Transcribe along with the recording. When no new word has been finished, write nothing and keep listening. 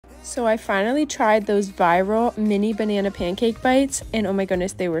So I finally tried those viral mini banana pancake bites, and oh my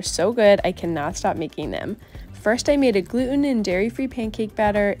goodness, they were so good. I cannot stop making them. First, I made a gluten and dairy-free pancake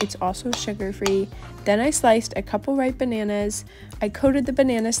batter. It's also sugar-free. Then I sliced a couple ripe bananas. I coated the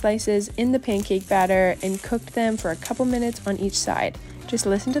banana slices in the pancake batter and cooked them for a couple minutes on each side. Just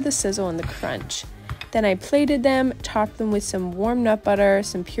listen to the sizzle and the crunch. Then I plated them, topped them with some warm nut butter,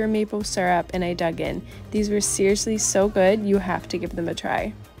 some pure maple syrup, and I dug in. These were seriously so good, you have to give them a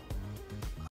try.